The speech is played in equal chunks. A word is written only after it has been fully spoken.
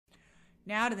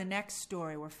Now to the next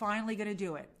story. We're finally going to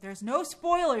do it. There's no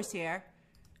spoilers here.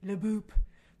 Le boop.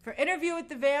 For Interview with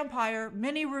the Vampire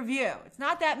mini review. It's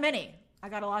not that many. I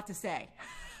got a lot to say.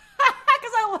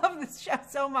 Because I love this show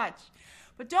so much.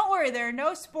 But don't worry, there are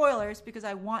no spoilers because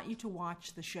I want you to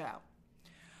watch the show.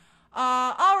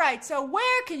 All right, so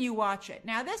where can you watch it?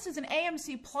 Now, this is an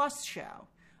AMC Plus show,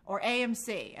 or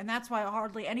AMC, and that's why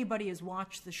hardly anybody has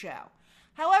watched the show.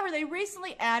 However, they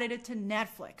recently added it to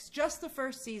Netflix, just the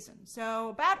first season. So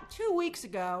about 2 weeks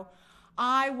ago,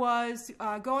 I was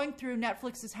going through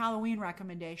Netflix's Halloween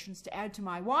recommendations to add to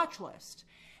my watch list.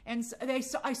 And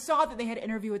I saw that they had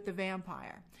Interview with the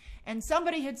Vampire. And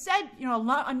somebody had said, you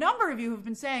know, a number of you have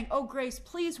been saying, oh, Grace,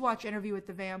 please watch Interview with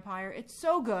the Vampire. It's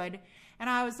so good. And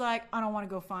I was like, I don't want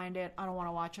to go find it. I don't want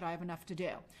to watch it. I have enough to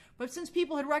do. But since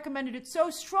people had recommended it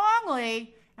so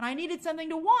strongly and I needed something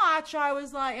to watch, I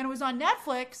was like, and it was on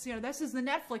Netflix, you know, this is the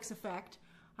Netflix effect.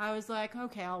 I was like,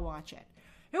 okay, I'll watch it.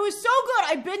 It was so good.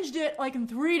 I binged it like in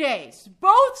 3 days.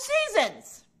 Both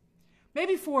seasons.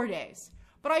 Maybe 4 days.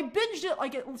 But I binged it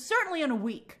like certainly in a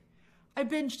week. I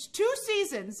binged 2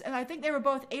 seasons, and I think they were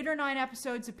both 8 or 9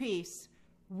 episodes apiece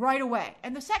right away.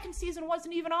 And the second season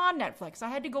wasn't even on Netflix. I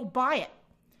had to go buy it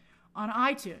on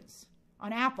iTunes,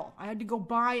 on Apple. I had to go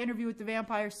buy Interview with the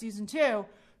Vampire Season 2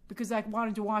 because I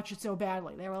wanted to watch it so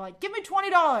badly. They were like, give me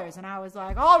 $20. And I was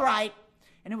like, all right.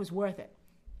 And it was worth it.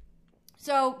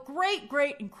 So great,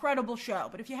 great, incredible show.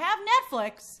 But if you have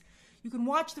Netflix, you can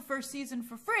watch the first season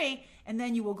for free, and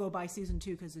then you will go buy Season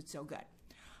 2 because it's so good.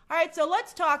 All right, so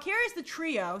let's talk. Here is the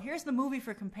trio. Here's the movie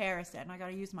for comparison. I got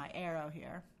to use my arrow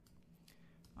here.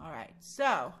 All right,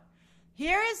 so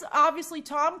here is obviously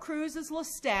Tom Cruise as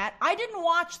Lestat. I didn't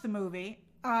watch the movie.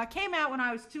 Came out when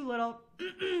I was too little.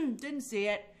 Didn't see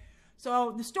it.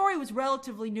 So the story was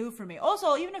relatively new for me.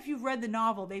 Also, even if you've read the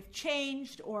novel, they've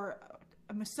changed or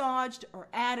massaged or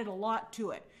added a lot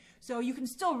to it. So you can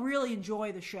still really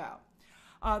enjoy the show.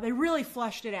 They really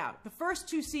fleshed it out. The first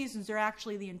 2 seasons are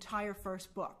actually the entire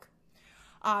first book.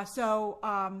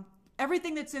 So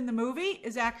everything that's in the movie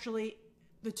is actually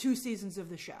the 2 seasons of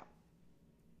the show.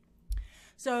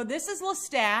 So this is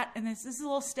Lestat, and this is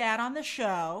Lestat on the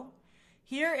show.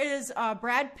 Here is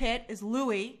Brad Pitt as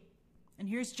Louis, and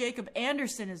here's Jacob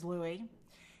Anderson as Louis.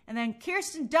 And then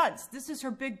Kirsten Dunst, this is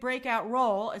her big breakout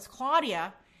role as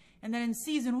Claudia. And then in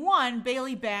season 1,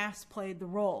 Bailey Bass played the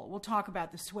role. We'll talk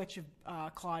about the switch of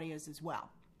Claudia's as well.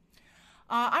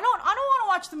 I don't want to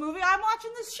watch the movie. I'm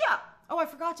watching this show. Oh, I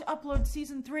forgot to upload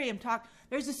season 3.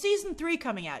 There's a season 3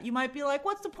 coming out. You might be like,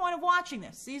 what's the point of watching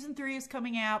this? Season 3 is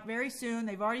coming out very soon.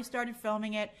 They've already started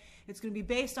filming it. It's going to be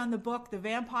based on the book, The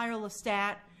Vampire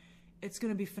Lestat. It's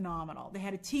going to be phenomenal. They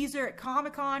had a teaser at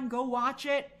Comic-Con. Go watch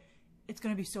it. It's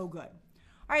going to be so good.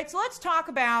 All right, so let's talk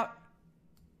about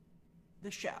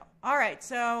the show. All right,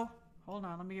 so hold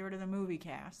on. Let me get rid of the movie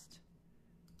cast.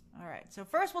 All right, so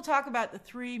first we'll talk about the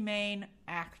 3 main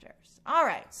actors. All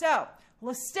right, so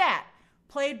Lestat,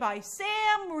 played by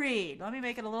Sam Reed. Let me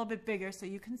make it a little bit bigger so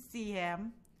you can see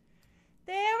him.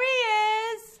 There he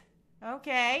is.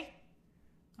 Okay.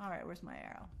 All right, where's my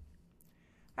arrow?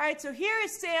 All right, so here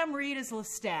is Sam Reed as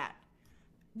Lestat.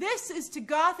 This is to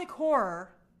gothic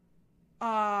horror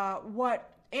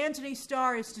what Anthony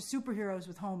Starr is to superheroes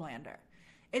with Homelander.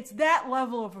 It's that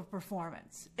level of a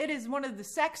performance. It is one of the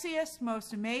sexiest,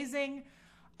 most amazing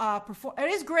it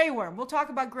is Grey Worm. We'll talk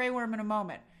about Grey Worm in a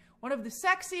moment. One of the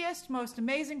sexiest, most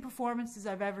amazing performances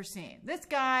I've ever seen. This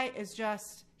guy is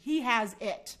just, he has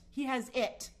it. He has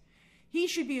it. He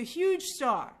should be a huge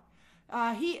star.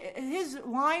 His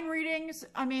line readings,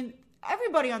 I mean,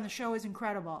 everybody on the show is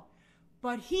incredible.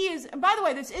 But he is, and by the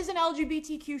way, this is an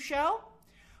LGBTQ show,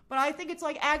 but I think it's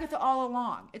like Agatha all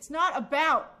along. It's not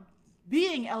about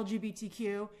being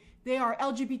LGBTQ. They are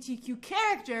LGBTQ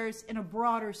characters in a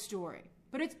broader story.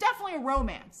 But it's definitely a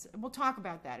romance. We'll talk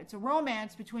about that. It's a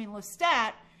romance between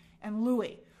Lestat and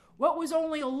Louis. What was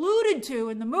only alluded to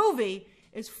in the movie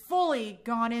is fully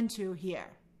gone into here.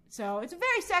 So it's a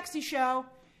very sexy show.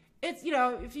 It's, you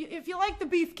know, if you like the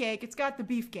beefcake, it's got the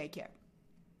beefcake here.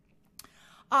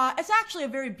 It's actually a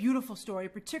very beautiful story,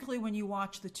 particularly when you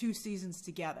watch the 2 seasons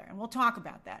together. And we'll talk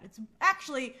about that. It's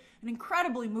actually an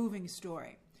incredibly moving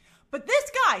story. But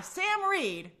this guy, Sam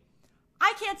Reed,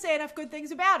 I can't say enough good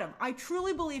things about him. I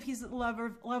truly believe he's at the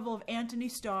level of Anthony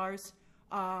Starr's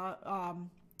Homelander.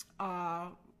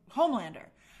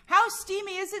 How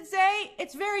steamy is it, Zay?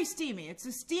 It's very steamy. It's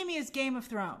as steamy as Game of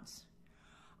Thrones.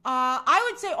 I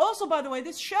would say also, by the way,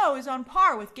 this show is on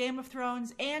par with Game of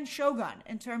Thrones and Shogun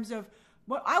in terms of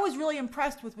what I was really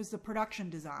impressed with was the production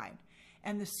design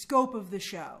and the scope of the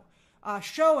show.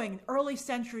 showing early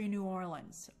century New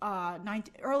Orleans,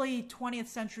 early 20th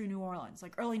century New Orleans,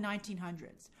 like early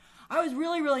 1900s. I was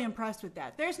really, really impressed with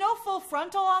that. There's no full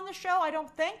frontal on the show, I don't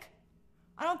think.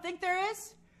 I don't think there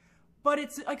is. But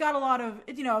I got a lot of,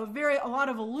 a lot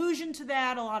of allusion to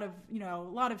that, a lot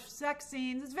of sex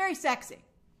scenes. It's very sexy.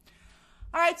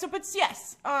 All right, but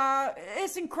yes,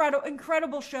 it's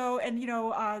incredible show. And,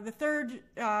 the third,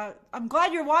 I'm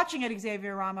glad you're watching it,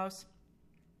 Xavier Ramos.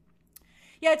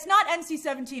 Yeah, it's not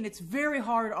NC-17. It's very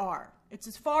hard R. It's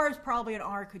as far as probably an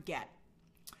R could get.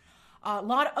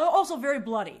 Also very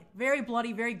bloody,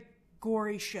 very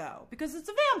gory show because it's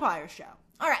a vampire show.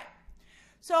 All right.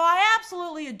 So I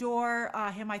absolutely adore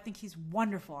him. I think he's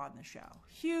wonderful on the show.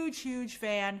 Huge, huge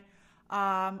fan.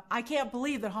 I can't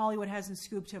believe that Hollywood hasn't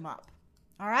scooped him up.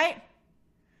 All right?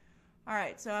 All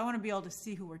right, so I want to be able to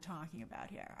see who we're talking about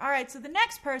here. All right, so the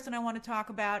next person I want to talk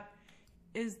about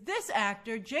is this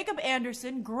actor, Jacob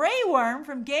Anderson, Grey Worm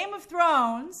from Game of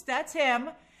Thrones. That's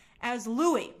him, as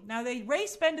Louis. Now, they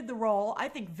race-bended the role, I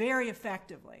think, very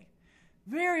effectively.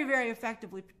 Very, very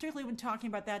effectively, particularly when talking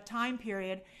about that time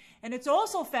period. And it's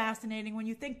also fascinating when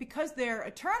you think, because they're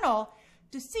eternal,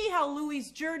 to see how Louis's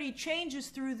journey changes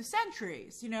through the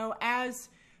centuries. As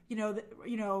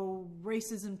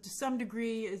racism to some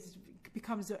degree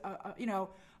becomes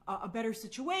a better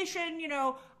situation.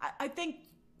 I think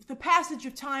the passage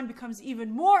of time becomes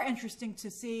even more interesting to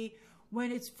see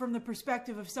when it's from the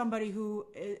perspective of somebody who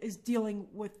is dealing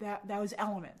with those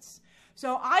elements.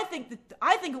 So I think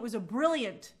it was a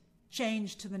brilliant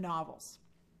change to the novels.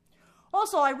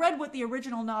 Also, I read what the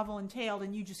original novel entailed,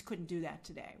 and you just couldn't do that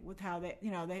today with how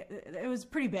it was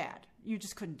pretty bad. You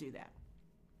just couldn't do that.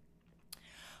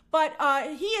 But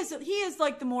he is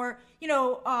like the more,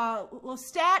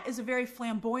 Lestat is a very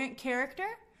flamboyant character,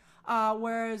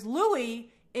 whereas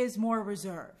Louis is more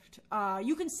reserved.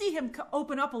 You can see him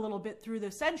open up a little bit through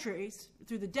the centuries,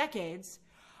 through the decades,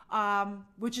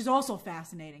 which is also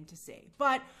fascinating to see.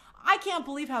 But I can't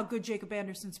believe how good Jacob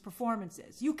Anderson's performance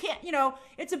is. You can't,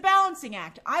 it's a balancing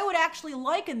act. I would actually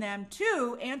liken them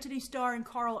to Anthony Starr and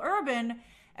Carl Urban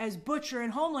as Butcher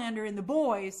and Homelander in The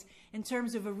Boys in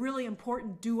terms of a really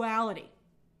important duality.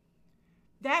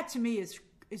 That, to me, is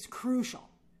crucial.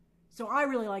 So I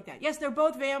really like that. Yes, they're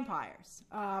both vampires.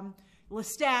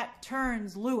 Lestat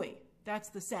turns Louis. That's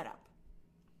the setup.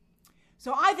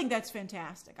 So I think that's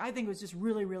fantastic. I think it was just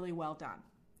really, really well done.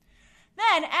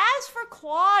 Then, as for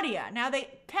Claudia, now they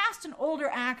cast an older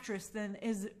actress than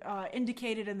is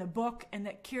indicated in the book and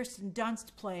that Kirsten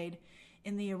Dunst played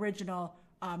in the original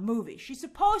movie. She's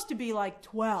supposed to be like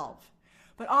 12,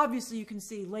 but obviously you can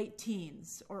see late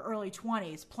teens or early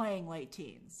 20s playing late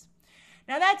teens.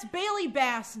 Now that's Bailey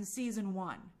Bass in season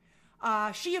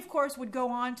 1. She, of course, would go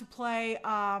on to play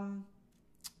in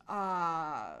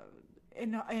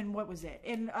what was it?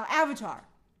 In Avatar.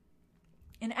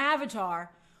 In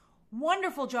Avatar.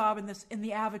 Wonderful job in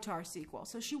the Avatar sequel.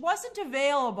 So she wasn't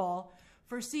available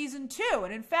for season 2.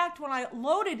 And in fact, when I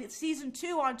loaded season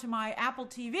 2 onto my Apple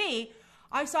TV,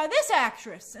 I saw this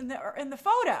actress in the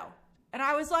photo. And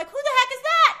I was like, who the heck is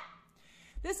that?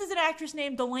 This is an actress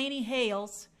named Delaney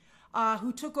Hales,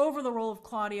 who took over the role of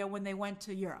Claudia when they went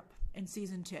to Europe in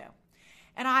season 2.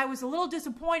 And I was a little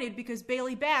disappointed because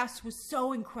Bailey Bass was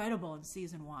so incredible in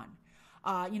season 1.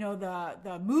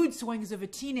 The mood swings of a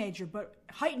teenager, but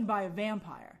heightened by a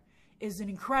vampire, is an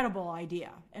incredible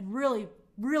idea and really,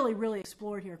 really, really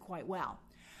explored here quite well.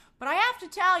 But I have to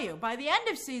tell you, by the end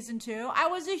of season 2, I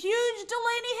was a huge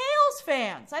Delaney Hales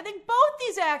fan. I think both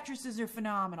these actresses are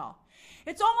phenomenal.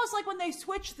 It's almost like when they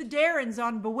switched the Darrens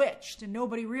on Bewitched and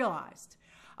nobody realized.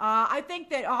 I think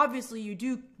that obviously you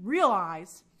do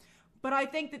realize, but I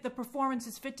think that the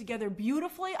performances fit together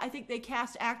beautifully. I think they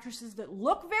cast actresses that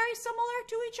look very similar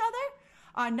to each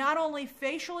other, not only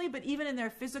facially, but even in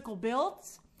their physical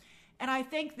builds. And I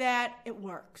think that it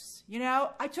works.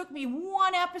 It took me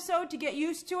one episode to get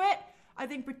used to it. I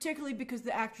think particularly because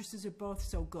the actresses are both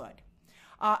so good.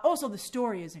 Also, the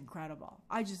story is incredible.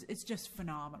 It's just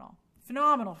phenomenal.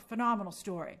 Phenomenal, phenomenal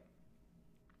story.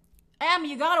 Em,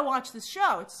 you gotta watch this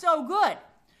show. It's so good.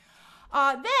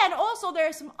 Then also there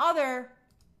are some other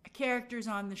characters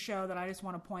on the show that I just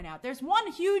want to point out. There's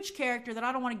one huge character that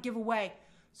I don't want to give away,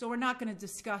 so we're not going to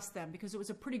discuss them because it was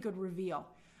a pretty good reveal.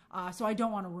 So I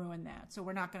don't want to ruin that. So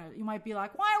we're not going to, you might be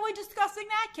like, why are we discussing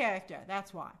that character?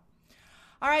 That's why.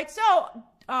 All right, so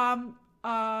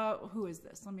who is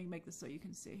this? Let me make this so you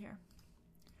can see here.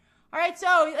 All right,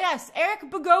 so yes, Eric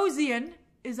Bogosian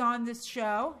is on this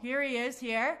show. Here he is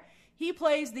here. He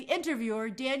plays the interviewer,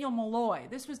 Daniel Malloy.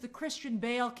 This was the Christian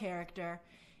Bale character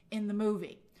in the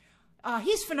movie.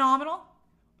 He's phenomenal.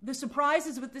 The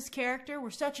surprises with this character were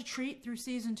such a treat through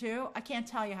season 2. I can't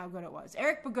tell you how good it was.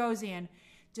 Eric Bogosian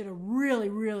did a really,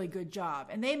 really good job.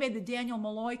 And they made the Daniel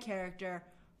Malloy character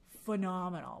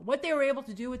phenomenal. What they were able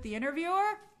to do with the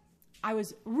interviewer, I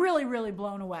was really, really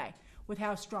blown away with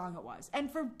how strong it was.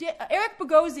 And for Eric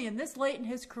Bogosian, this late in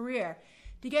his career,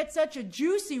 to get such a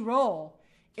juicy role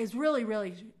is really,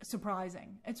 really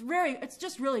surprising. It's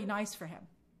just really nice for him.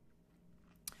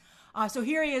 So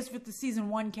here he is with the season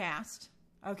 1 cast.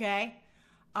 Okay,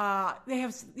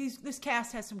 this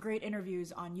cast has some great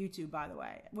interviews on YouTube, by the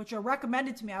way, which are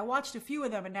recommended to me. I watched a few of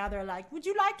them, and now they're like, "Would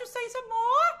you like to say some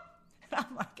more?" And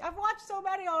I'm like, "I've watched so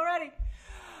many already."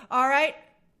 All right.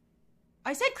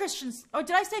 I said Christian. Oh,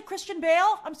 did I say Christian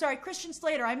Bale? I'm sorry, Christian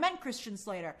Slater. I meant Christian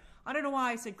Slater. I don't know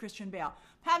why I said Christian Bale.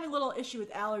 I'm having a little issue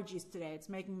with allergies today. It's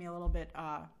making me a little bit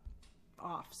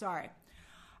off. Sorry.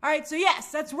 All right, so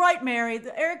yes, that's right, Mary.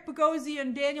 The Eric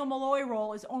Bogosian Daniel Malloy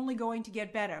role is only going to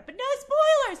get better. But no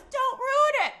spoilers! Don't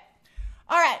ruin it!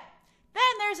 All right, then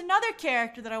there's another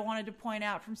character that I wanted to point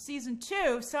out from season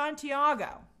 2,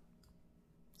 Santiago.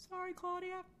 Sorry,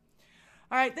 Claudia.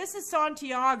 All right, this is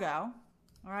Santiago.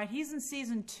 All right, he's in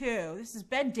season 2. This is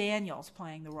Ben Daniels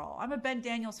playing the role. I'm a Ben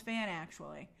Daniels fan,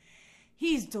 actually.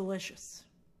 He's delicious.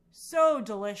 So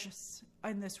delicious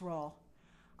in this role.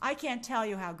 I can't tell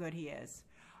you how good he is.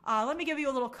 Let me give you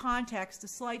a little context, a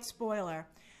slight spoiler.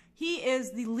 He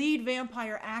is the lead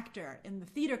vampire actor in the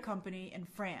theater company in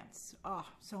France. Oh,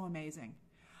 so amazing.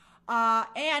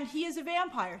 And he is a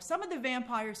vampire. Some of the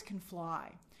vampires can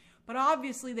fly, but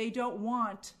obviously they don't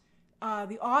want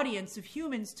the audience of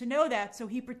humans to know that, so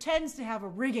he pretends to have a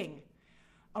rigging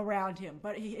around him,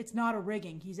 but it's not a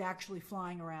rigging. He's actually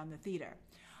flying around the theater.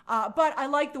 But I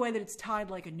like the way that it's tied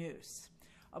like a noose.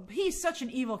 He's such an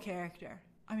evil character.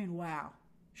 I mean, wow.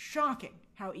 Shocking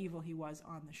how evil he was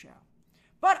on the show.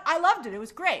 But I loved it. It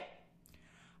was great.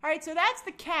 All right, so that's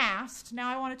the cast.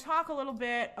 Now I want to talk a little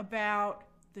bit about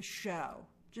the show,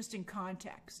 just in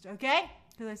context, okay?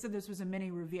 Because I said this was a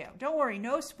mini review. Don't worry,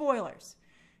 no spoilers.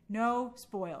 No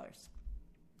spoilers.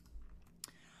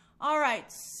 All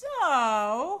right,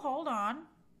 so hold on.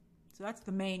 So that's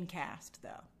the main cast,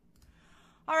 though.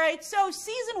 All right, so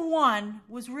season 1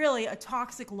 was really a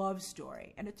toxic love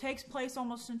story, and it takes place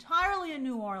almost entirely in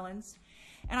New Orleans,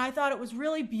 and I thought it was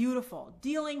really beautiful,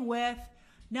 dealing with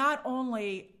not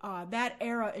only that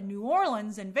era in New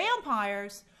Orleans and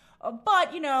vampires,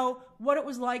 but, you know, what it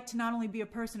was like to not only be a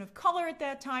person of color at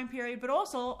that time period, but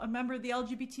also a member of the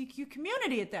LGBTQ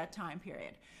community at that time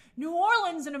period. New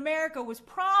Orleans in America was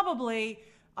probably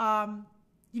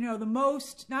you know, the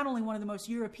most, not only one of the most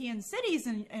European cities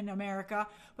in America,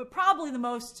 but probably the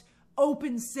most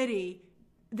open city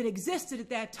that existed at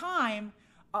that time,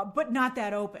 but not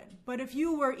that open. But if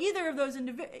you were either of those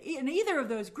in either of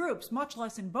those groups, much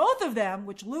less in both of them,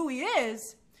 which Louis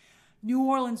is, New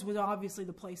Orleans was obviously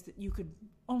the place that you could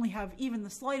only have even the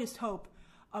slightest hope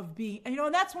of being. And, you know,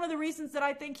 and that's one of the reasons that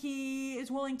I think he is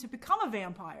willing to become a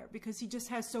vampire, because he just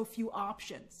has so few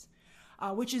options.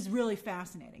 Which is really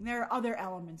fascinating. There are other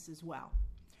elements as well.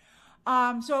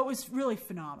 So it was really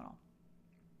phenomenal.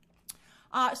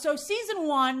 So season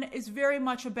 1 is very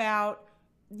much about,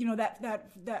 you know,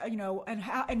 that you know,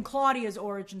 and Claudia's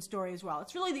origin story as well.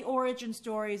 It's really the origin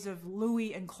stories of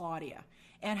Louis and Claudia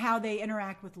and how they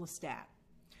interact with Lestat.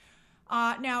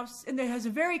 Now, and it has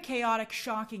a very chaotic,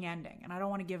 shocking ending, and I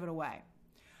don't want to give it away.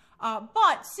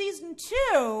 But season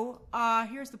 2,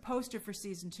 here's the poster for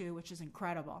season 2, which is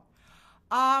incredible.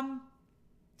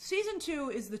 Season 2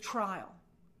 is the trial.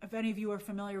 If any of you are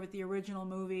familiar with the original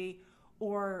movie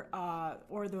or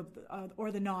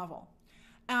the novel,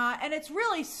 and it's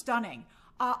really stunning.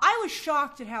 I was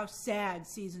shocked at how sad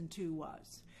season 2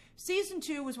 was. Season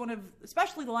 2 was one of,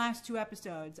 especially the last 2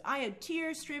 episodes, I had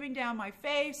tears streaming down my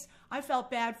face. I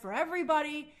felt bad for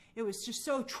everybody. It was just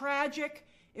so tragic.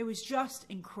 It was just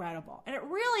incredible, and it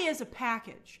really is a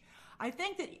package. I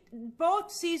think that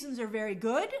both seasons are very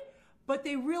good, but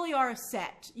they really are a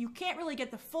set. You can't really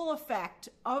get the full effect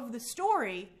of the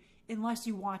story unless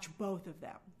you watch both of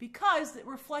them, because it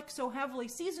reflects so heavily.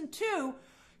 Season 2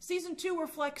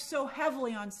 reflects so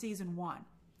heavily on season 1.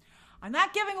 I'm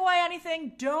not giving away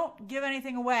anything. Don't give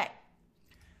anything away.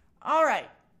 All right.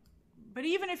 But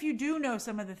even if you do know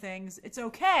some of the things, it's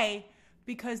okay,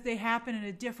 because they happen in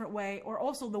a different way, or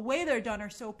also the way they're done are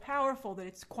so powerful that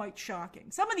it's quite shocking.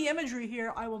 Some of the imagery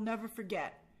here I will never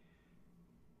forget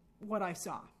what I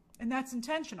saw. And that's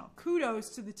intentional. Kudos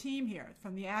to the team here,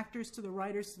 from the actors to the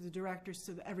writers to the directors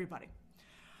to everybody.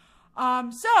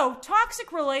 So,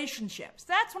 toxic relationships.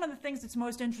 That's one of the things that's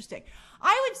most interesting.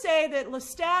 I would say that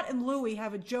Lestat and Louis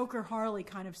have a Joker-Harley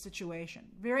kind of situation.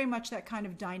 Very much that kind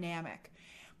of dynamic.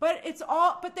 But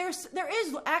there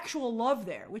is actual love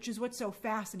there, which is what's so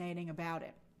fascinating about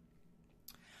it.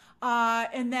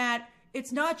 And that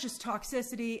it's not just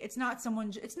toxicity. It's not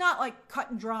like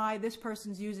cut and dry. This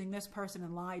person's using this person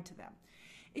and lied to them.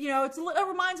 You know, it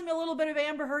reminds me a little bit of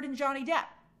Amber Heard and Johnny Depp.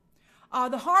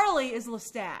 The Harley is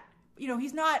Lestat. You know, he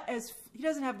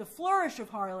doesn't have the flourish of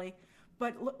Harley,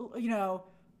 but, you know,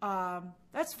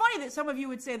 that's funny that some of you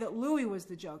would say that Louis was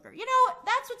the Joker. You know,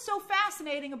 that's what's so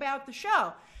fascinating about the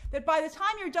show, that by the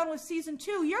time you're done with season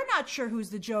 2, you're not sure who's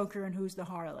the Joker and who's the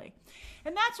Harley.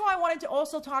 And that's why I wanted to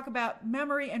also talk about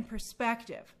memory and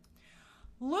perspective.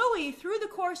 Louis, through the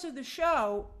course of the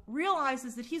show,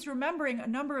 realizes that he's remembering a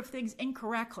number of things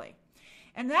incorrectly.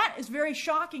 And that is very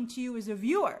shocking to you as a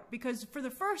viewer, because for the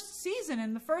first season,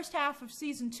 in the first half of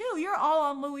season 2, you're all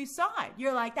on Louis' side.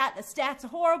 You're like, Lestat's a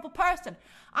horrible person.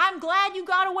 I'm glad you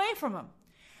got away from him.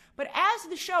 But as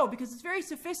the show, because it's very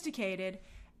sophisticated,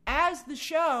 as the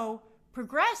show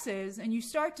progresses and you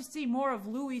start to see more of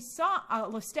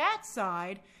Lestat's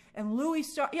side, and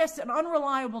yes, an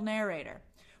unreliable narrator.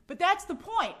 But that's the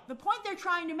point. The point they're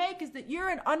trying to make is that you're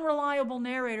an unreliable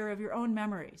narrator of your own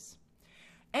memories.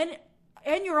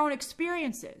 And your own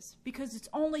experiences, because it's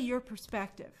only your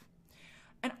perspective.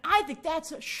 And I think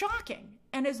that's shocking.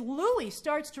 And as Louis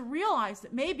starts to realize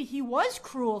that maybe he was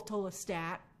cruel to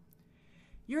Lestat,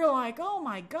 you're like, oh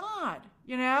my God,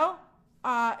 you know?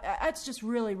 That's just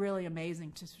really, really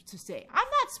amazing to see. I'm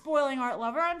not spoiling Art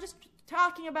Lover, I'm just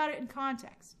talking about it in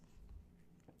context.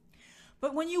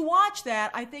 But when you watch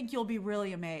that, I think you'll be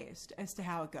really amazed as to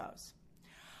how it goes.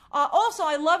 Also,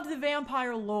 I loved the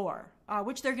vampire lore,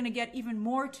 which they're going to get even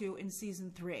more to in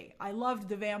season 3. I loved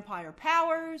the vampire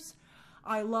powers.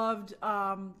 I loved,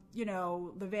 you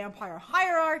know, the vampire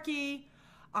hierarchy.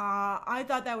 I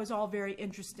thought that was all very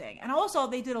interesting. And also,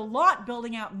 they did a lot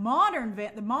building out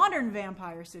the modern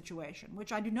vampire situation,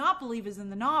 which I do not believe is in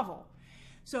the novel.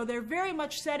 So they're very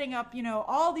much setting up, you know,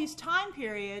 all these time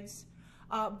periods,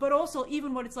 but also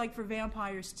even what it's like for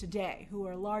vampires today, who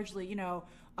are largely, you know,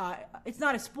 it's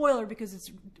not a spoiler because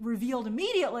it's revealed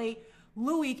immediately.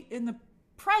 Louis, in the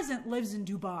present, lives in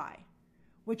Dubai,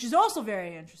 which is also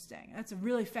very interesting. That's a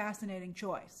really fascinating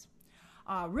choice.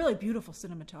 Really beautiful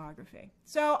cinematography.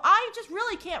 So I just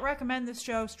really can't recommend this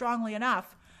show strongly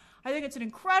enough. I think it's an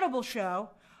incredible show.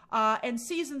 And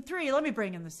season 3, let me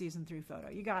bring in the season 3 photo.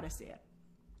 You got to see it.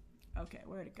 Okay,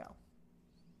 where'd it go?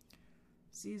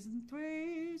 Season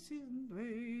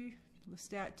 3.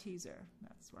 Lestat teaser.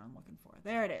 That's what I'm looking for.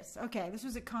 There it is. Okay, this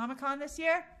was at Comic-Con this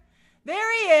year.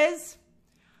 There he is.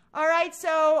 All right,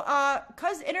 so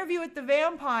because Interview with the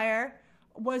Vampire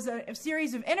was a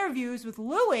series of interviews with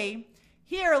Louis,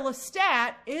 here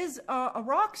Lestat is a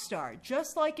rock star,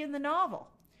 just like in the novel.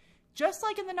 Just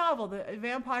like in the novel, the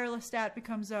vampire Lestat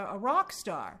becomes a rock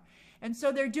star. And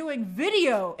so they're doing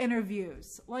video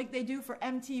interviews, like they do for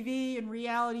MTV and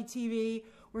reality TV,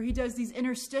 where he does these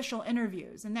interstitial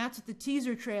interviews. And that's what the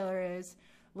teaser trailer is,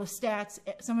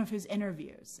 some of his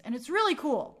interviews. And it's really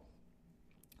cool.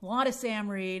 A lot of Sam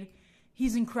Reed.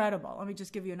 He's incredible. Let me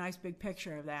just give you a nice big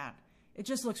picture of that. It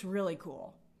just looks really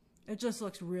cool. It just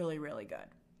looks really, really good.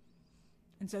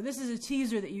 And so this is a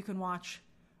teaser that you can watch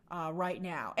right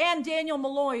now. And Daniel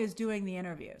Malloy is doing the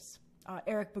interviews,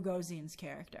 Eric Bogosian's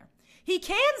character. He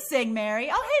can sing, Mary.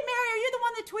 Oh, hey, Mary, are you the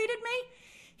one that tweeted me?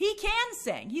 He can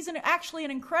sing. He's actually an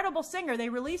incredible singer. They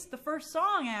released the first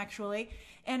song, actually.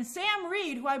 And Sam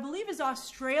Reed, who I believe is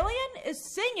Australian, is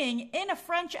singing in a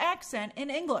French accent in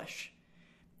English.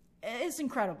 It's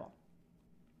incredible.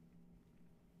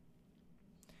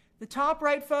 The top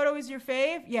right photo is your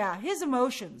fave? Yeah, his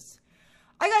emotions.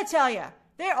 I gotta tell you,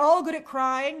 they're all good at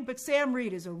crying, but Sam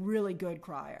Reed is a really good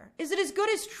crier. Is it as good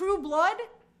as True Blood?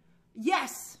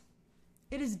 Yes.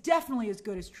 It is definitely as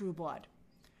good as True Blood.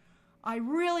 I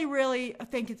really, really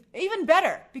think it's even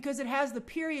better because it has the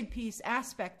period piece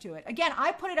aspect to it. Again,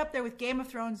 I put it up there with Game of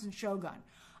Thrones and Shogun.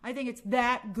 I think it's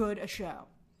that good a show.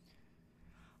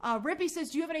 Rippy says,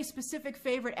 do you have any specific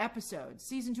favorite episodes?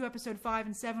 Season 2, episode 5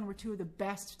 and 7 were 2 of the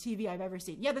best TV I've ever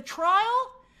seen. Yeah, the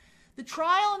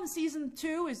trial in season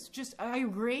 2 is just, I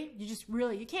agree.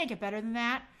 You can't get better than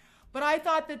that. But I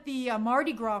thought that the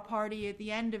Mardi Gras party at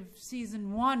the end of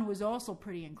season 1 was also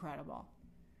pretty incredible.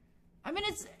 I mean,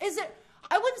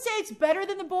 I wouldn't say it's better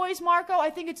than The Boys, Marco. I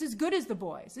think it's as good as The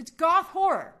Boys. It's goth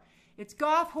horror. It's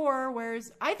goth horror,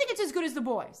 whereas I think it's as good as The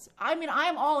Boys. I mean, I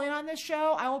am all in on this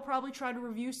show. I will probably try to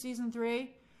review season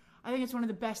 3. I think it's one of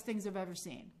the best things I've ever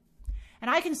seen. And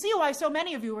I can see why so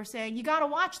many of you are saying, you got to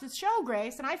watch this show,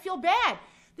 Grace, and I feel bad.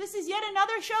 This is yet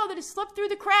another show that has slipped through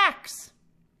the cracks.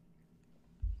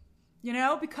 You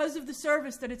know, because of the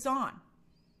service that it's on.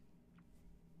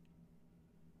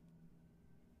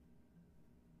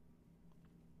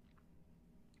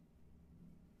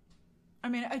 I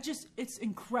mean, it's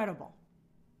incredible.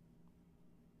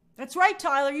 That's right,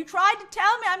 Tyler. You tried to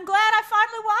tell me. I'm glad I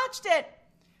finally watched it.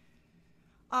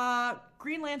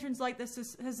 Green Lantern's like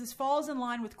this falls in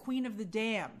line with Queen of the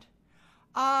Damned.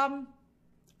 I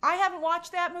haven't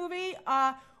watched that movie.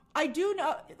 I do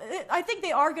know, I think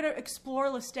they are going to explore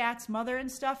Lestat's mother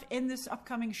and stuff in this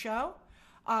upcoming show,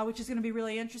 which is going to be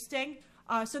really interesting.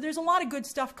 So there's a lot of good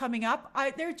stuff coming up.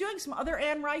 They're doing some other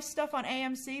Anne Rice stuff on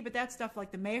AMC, but that stuff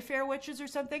like the Mayfair Witches or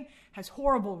something has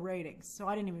horrible ratings. So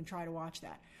I didn't even try to watch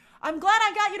that. I'm glad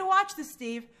I got you to watch this,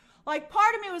 Steve. Like,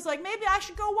 part of me was like, maybe I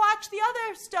should go watch the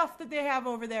other stuff that they have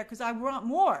over there because I want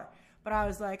more. But I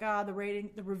was like,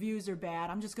 the reviews are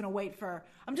bad. I'm just gonna wait for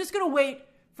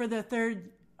the third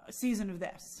season of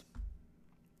this.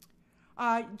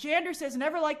 Jander says,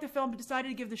 never liked the film, but decided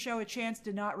to give the show a chance,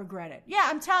 did not regret it. Yeah,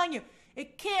 I'm telling you,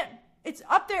 it's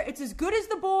up there. It's as good as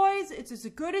The Boys. It's as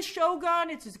good as Shogun.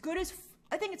 It's as good as,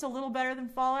 I think it's a little better than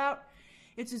Fallout.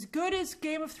 It's as good as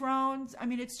Game of Thrones. I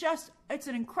mean, it's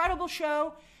an incredible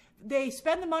show. They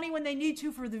spend the money when they need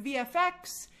to for the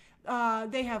VFX.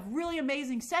 They have really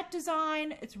amazing set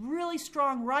design. It's really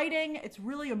strong writing. It's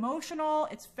really emotional.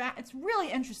 It's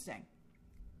really interesting.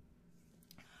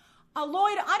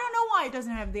 Lloyd, I don't know why it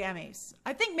doesn't have the Emmys.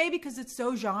 I think maybe because it's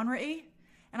so genre-y.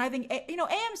 And I think,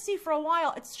 AMC for a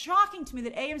while, it's shocking to me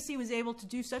that AMC was able to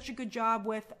do such a good job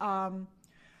with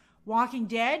Walking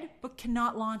Dead, but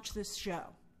cannot launch this show.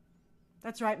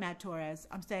 That's right, Matt Torres.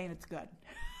 I'm saying it's good.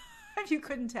 If you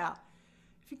couldn't tell.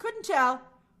 If you couldn't tell,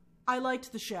 I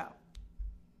liked the show.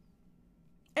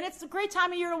 And it's a great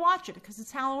time of year to watch it because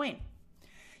it's Halloween.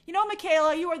 You know,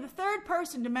 Michaela, you are the third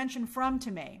person to mention From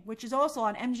to me, which is also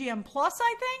on MGM Plus,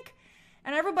 I think.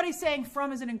 And everybody's saying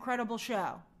From is an incredible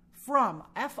show. From,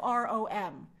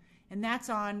 F-R-O-M. And that's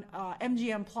on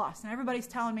MGM Plus. And everybody's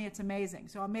telling me it's amazing.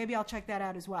 So maybe I'll check that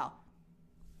out as well.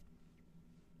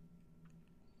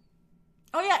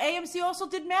 Oh yeah, AMC also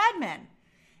did Mad Men.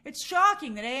 It's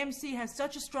shocking that AMC has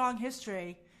such a strong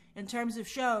history in terms of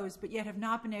shows, but yet have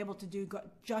not been able to do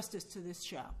justice to this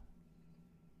show.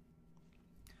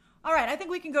 All right, I think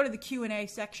we can go to the Q&A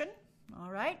section.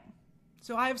 All right.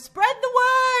 So I have spread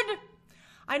the word.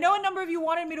 I know a number of you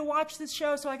wanted me to watch this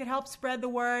show so I could help spread the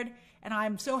word, and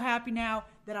I'm so happy now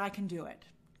that I can do it.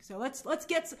 So let's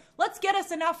get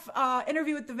us enough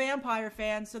Interview with the Vampire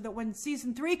fans so that when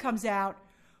season 3 comes out,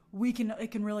 we can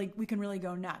really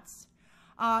go nuts.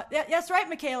 That's right,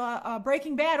 Michaela.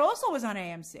 Breaking Bad also was on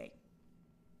AMC.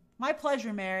 My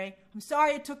pleasure, Mary. I'm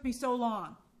sorry it took me so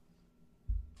long.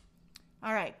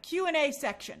 All right, Q&A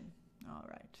section.